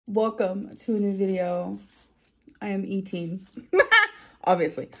Welcome to a new video. I am eating.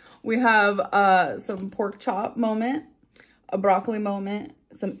 Obviously. We have some pork chop moment, a broccoli moment,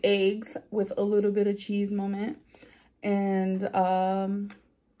 some eggs with a little bit of cheese moment, and I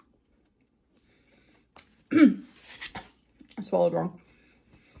swallowed wrong.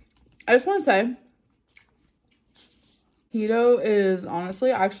 I just want to say, keto is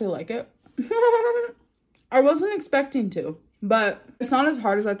honestly, I actually like it. I wasn't expecting to, but it's not as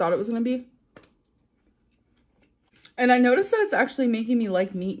hard as I thought it was going to be. And I noticed that it's actually making me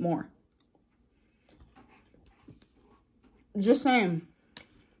like meat more. Just saying.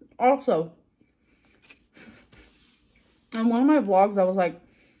 Also, in one of my vlogs, I was like,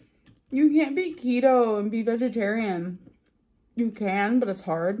 you can't be keto and be vegetarian. You can, but it's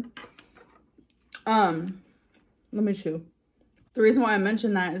hard. Let me chew. The reason why I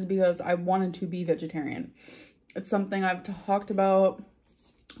mentioned that is because I wanted to be vegetarian. It's something I've talked about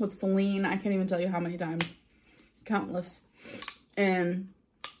with Feline. I can't even tell you how many times. Countless. And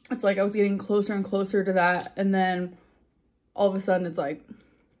it's like I was getting closer and closer to that. And then all of a sudden it's like,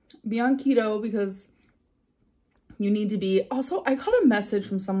 be on keto because you need to be. Also, I got a message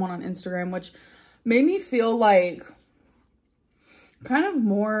from someone on Instagram, which made me feel like kind of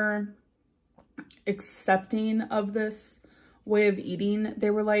more accepting of this way of eating.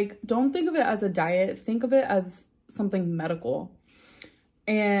 They were like, don't think of it as a diet, think of it as something medical.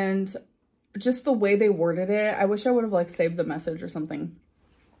 And just the way they worded it, I wish I would have like saved the message or something.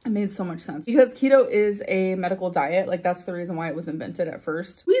 It made so much sense because keto is a medical diet. Like that's the reason why it was invented at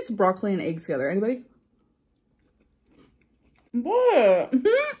first. Who eats broccoli and eggs together? Anybody? What?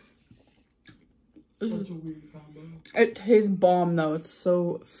 Such a weird combo. It tastes bomb though. It's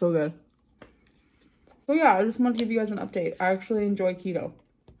so good. So yeah, I just wanted to give you guys an update. I actually enjoy keto.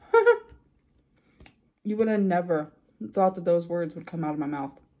 You would have never thought that those words would come out of my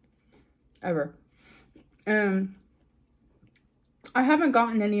mouth. Ever. And I haven't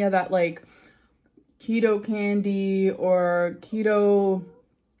gotten any of that like keto candy or keto,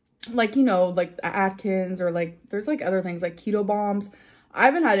 like, you know, like Atkins or like, there's like other things like keto bombs. I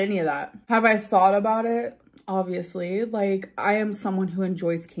haven't had any of that. Have I thought about it? Obviously. Like I am someone who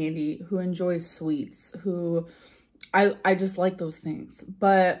enjoys candy, who enjoys sweets, who I just like those things,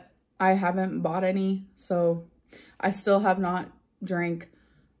 but I haven't bought any. So I still have not drank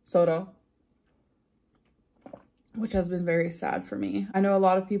soda, which has been very sad for me. I know a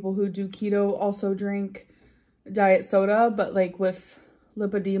lot of people who do keto also drink diet soda, but like with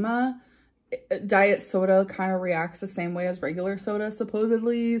lipedema, diet soda kind of reacts the same way as regular soda,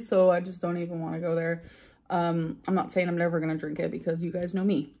 supposedly. So I just don't even want to go there. I'm not saying I'm never going to drink it because you guys know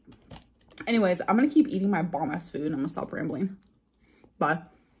me. Anyways, I'm going to keep eating my bomb-ass food and I'm going to stop rambling. Bye.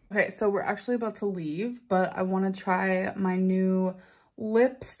 Okay, so we're actually about to leave, but I want to try my new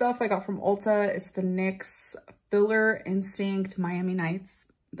lip stuff I got from Ulta. It's the NYX Filler Instinct Miami Nights.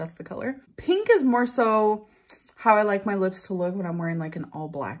 That's the color. Pink is more so how I like my lips to look when I'm wearing like an all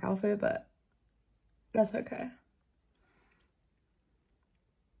black outfit, but that's okay.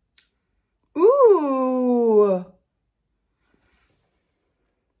 Ooh.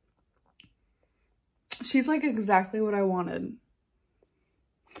 She's like exactly what I wanted.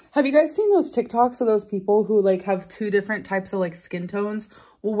 Have you guys seen those TikToks of those people who like have two different types of like skin tones,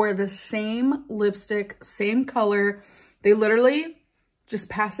 will wear the same lipstick, same color. They literally just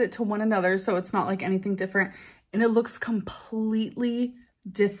pass it to one another. So it's not like anything different. And it looks completely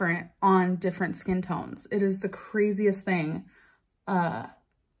different on different skin tones. It is the craziest thing. But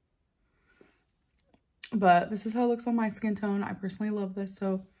this is how it looks on my skin tone. I personally love this,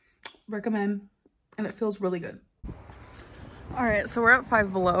 so recommend. And it feels really good. All right, so we're at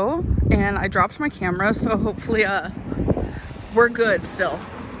Five Below and I dropped my camera, so hopefully we're good still.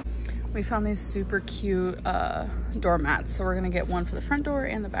 We found these super cute doormats, so we're gonna get one for the front door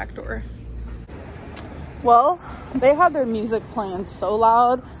and the back door. Well, they had their music playing so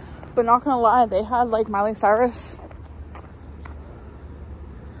loud, but not gonna lie, they had like Miley Cyrus.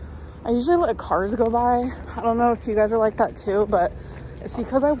 I usually let cars go by. I don't know if you guys are like that too, but it's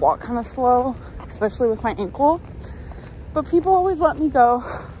because I walk kind of slow, especially with my ankle. But people always let me go.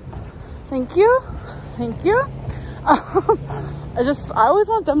 Thank you. Thank you. I always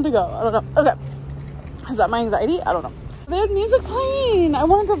want them to go. I don't know. Okay. Is that my anxiety? I don't know. They had music playing. I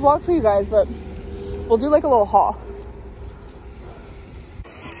wanted to vlog for you guys, but we'll do like a little haul.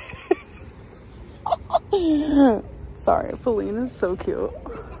 Sorry, Feline is so cute.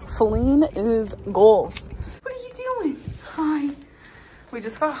 Feline is goals. What are you doing? Hi. We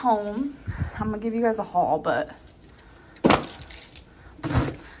just got home. I'm gonna give you guys a haul, but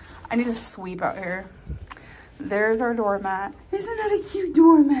I need to sweep out here. There's our doormat. Isn't that a cute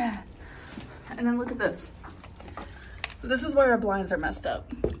doormat? And then look at this. This is why our blinds are messed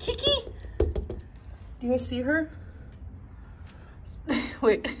up. Kiki! Do you guys see her?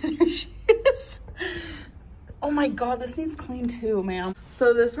 Wait, there she is. Oh my God, this needs clean too, ma'am.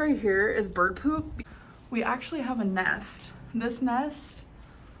 So this right here is bird poop. We actually have a nest. This nest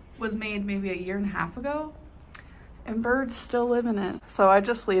was made maybe a year and a half ago, and birds still live in it. So I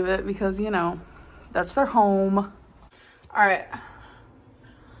just leave it because, you know, that's their home. All right,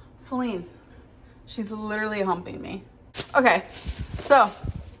 Feline, she's literally humping me. Okay, so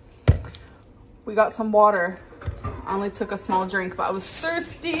we got some water. I only took a small drink, but I was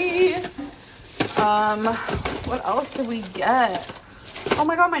thirsty. What else did we get? Oh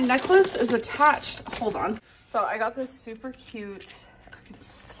my God, my necklace is attached. Hold on. So I got this super cute,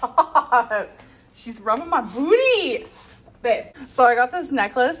 stop. She's rubbing my booty. Babe, so I got this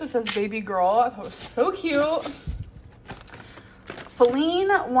necklace. It says baby girl. I thought it was so cute.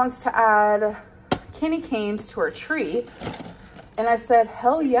 Feline wants to add candy canes to her tree. And I said,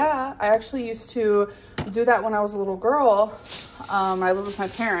 hell yeah. I actually used to do that when I was a little girl. I lived with my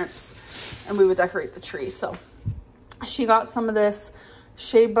parents and we would decorate the tree. So she got some of this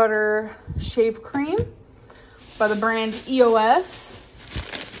shea butter shave cream by the brand EOS.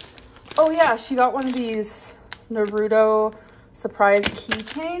 Oh yeah, she got one of these Naruto surprise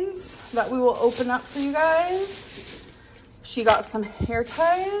keychains that we will open up for you guys. She got some hair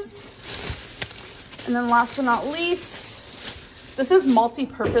ties. And then last but not least, this is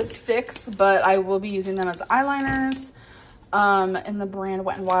multi-purpose sticks, but I will be using them as eyeliners in the brand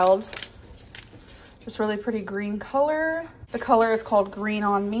Wet n Wild. This really pretty green color. The color is called Green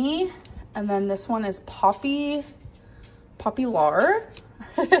on Me. And then this one is Poppy Lar.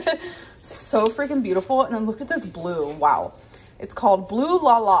 So freaking beautiful. And then look at this blue. Wow. It's called Blue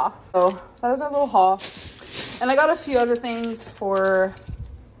La La. So that is our little haul. And I got a few other things for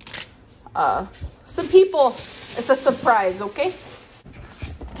some people. It's a surprise, okay?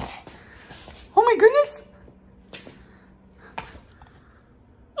 Oh my goodness.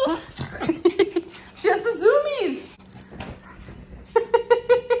 She has the zoomies.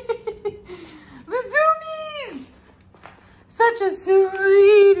 The zoomies. Such a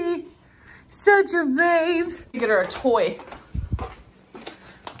sweetie. Such a babes. Get her a toy.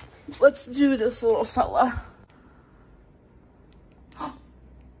 Let's do this little fella.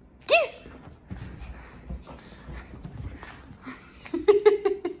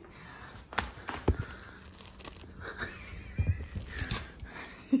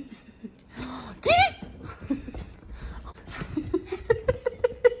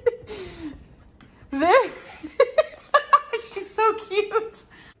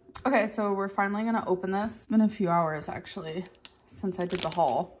 Okay, so we're finally gonna open this. It's been a few hours actually since I did the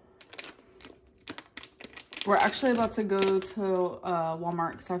haul. We're actually about to go to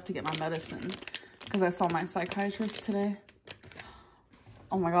Walmart because I have to get my medicine because I saw my psychiatrist today.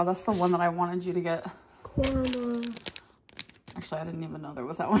 Oh my God, that's the one that I wanted you to get. Korma. Actually, I didn't even know there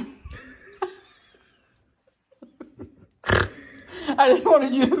was that one. I just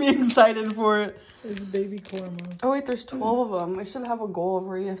wanted you to be excited for it. It's baby korma. Oh wait, there's 12 of them. We should have a goal of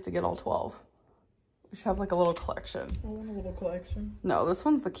where you have to get all 12. We should have like a little collection. I want a little collection. No, this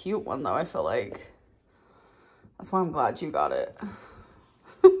one's the cute one though, I feel like. That's why I'm glad you got it.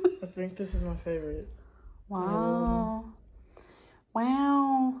 I think this is my favorite. Wow.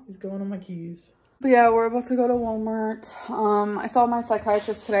 Wow. He's going on my keys. But yeah, we're about to go to Walmart. I saw my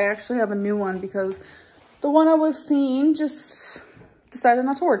psychiatrist today. I actually have a new one because the one I was seeing just decided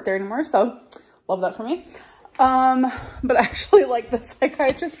not to work there anymore. So love that for me. But I actually like the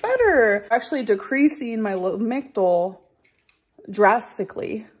psychiatrist better. Actually decreasing my Lamictal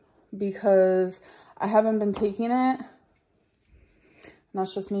drastically because I haven't been taking it. And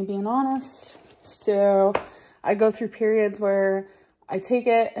that's just me being honest. So I go through periods where I take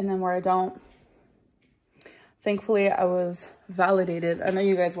it and then where I don't. Thankfully, I was validated. I know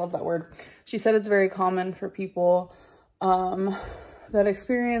you guys love that word. She said it's very common for people that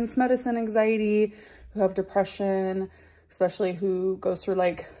experience medicine anxiety, who have depression, especially who goes through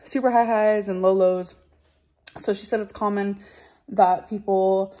like super high highs and low lows. So she said it's common that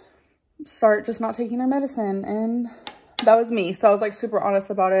people start just not taking their medicine, and that was me. So I was like super honest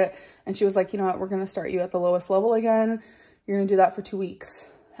about it, and she was like, you know what, we're going to start you at the lowest level again. You're going to do that for 2 weeks,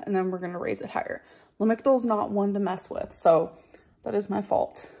 and then we're going to raise it higher. Lamictal's not one to mess with, so that is my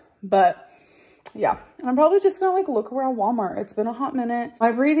fault. But yeah, and I'm probably just gonna like look around Walmart. It's been a hot minute.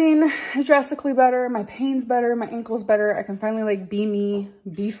 My breathing is drastically better. My pain's better. My ankle's better. I can finally like be me,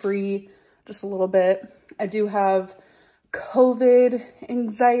 be free just a little bit. I do have COVID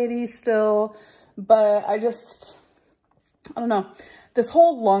anxiety still, But I don't know. This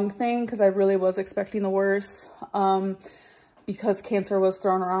whole lung thing, because I really was expecting the worst, because cancer was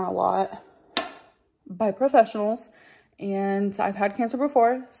thrown around a lot by professionals. And I've had cancer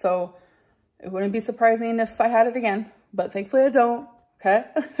before, so it wouldn't be surprising if I had it again. But thankfully I don't, okay?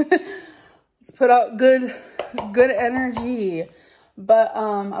 Let's put out good energy. But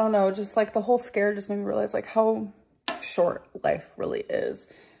I don't know, just like the whole scare just made me realize like how short life really is.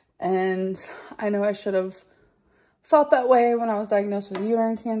 And I know I should have felt that way when I was diagnosed with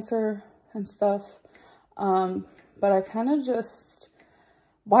uterine cancer and stuff. But I kind of just,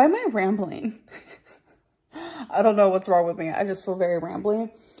 why am I rambling? I don't know what's wrong with me. I just feel very rambly.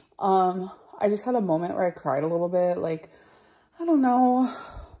 I just had a moment where I cried a little bit. Like, I don't know.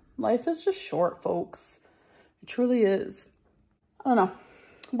 Life is just short, folks. It truly is. I don't know.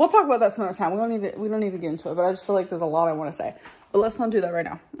 We'll talk about that some other time. We don't need to get into it, but I just feel like there's a lot I want to say. But let's not do that right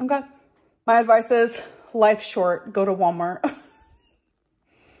now. Okay. My advice is life's short. Go to Walmart.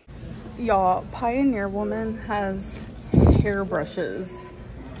 Y'all, Pioneer Woman has hairbrushes.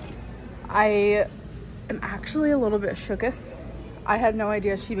 I am actually a little bit shooketh. I had no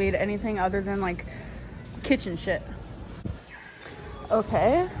idea she made anything other than like kitchen shit.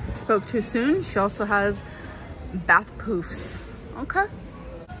 Okay, spoke too soon. She also has bath poofs. Okay.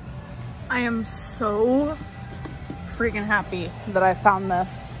 I am so freaking happy that I found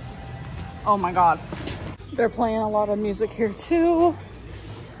this. Oh my God. They're playing a lot of music here too.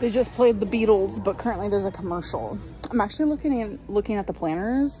 They just played the Beatles, but currently there's a commercial. I'm actually looking at the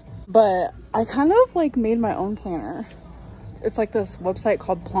planners, but I kind of like made my own planner. It's like this website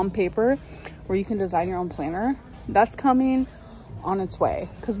called Plum Paper where you can design your own planner. That's coming on its way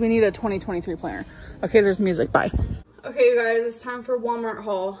because we need a 2023 planner. Okay, there's music. Bye. Okay, you guys, it's time for Walmart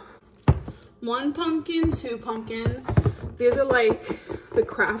haul. 1 pumpkin, 2 pumpkin. These are like the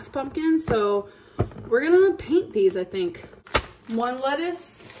craft pumpkins, so we're gonna paint these, I think. 1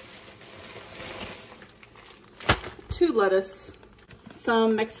 lettuce, 2 lettuce,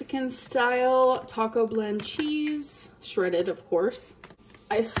 some Mexican style taco blend cheese, shredded of course.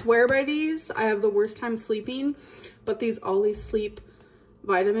 I swear by these. I have the worst time sleeping, but these Ollie Sleep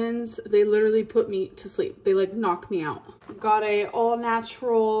vitamins, they literally put me to sleep. They like knock me out. Got a all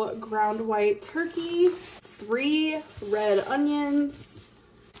natural ground white turkey, 3 red onions,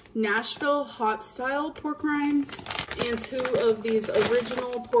 Nashville hot style pork rinds, and 2 of these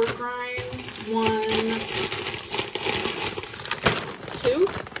original pork rinds. 2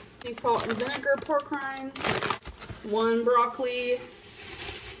 these salt and vinegar pork rinds, 1 broccoli,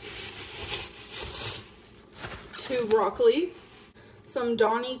 2 broccoli, some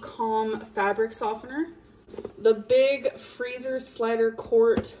Donny Calm fabric softener, the big freezer slider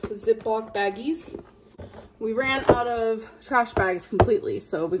quart Ziploc baggies. We ran out of trash bags completely,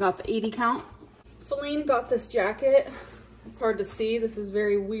 so we got the 80 count. Feline got this jacket. It's hard to see. This is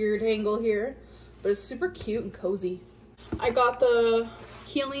very weird angle here, but it's super cute and cozy. I got the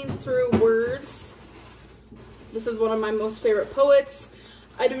Healing Through Words. This is one of my most favorite poets.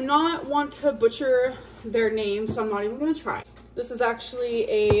 I do not want to butcher their name, so I'm not even gonna try. This is actually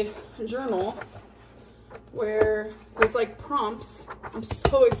a journal where there's like prompts. I'm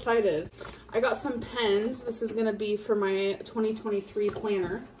so excited. I got some pens. This is gonna be for my 2023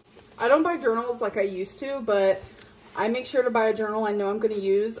 planner. I don't buy journals like I used to, but I make sure to buy a journal I know I'm gonna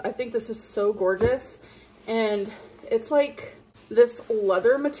use. I think this is so gorgeous. And it's like this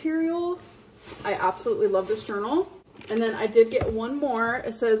leather material. I absolutely love this journal. And then I did get one more.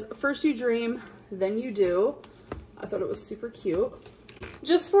 It says, first you dream, then you do. I thought it was super cute.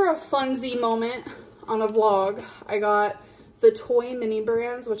 Just for a funsy moment on a vlog, I got the toy mini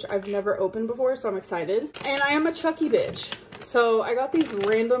brands, which I've never opened before, so I'm excited. And I am a Chucky bitch. So I got these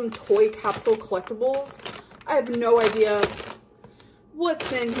random toy capsule collectibles. I have no idea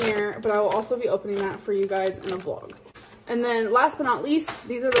what's in here, but I will also be opening that for you guys in a vlog. And then last but not least,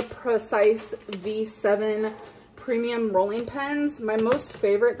 these are the Precise V7 premium rolling pens. My most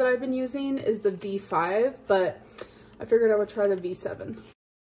favorite that I've been using is the V5, but I figured I would try the V7.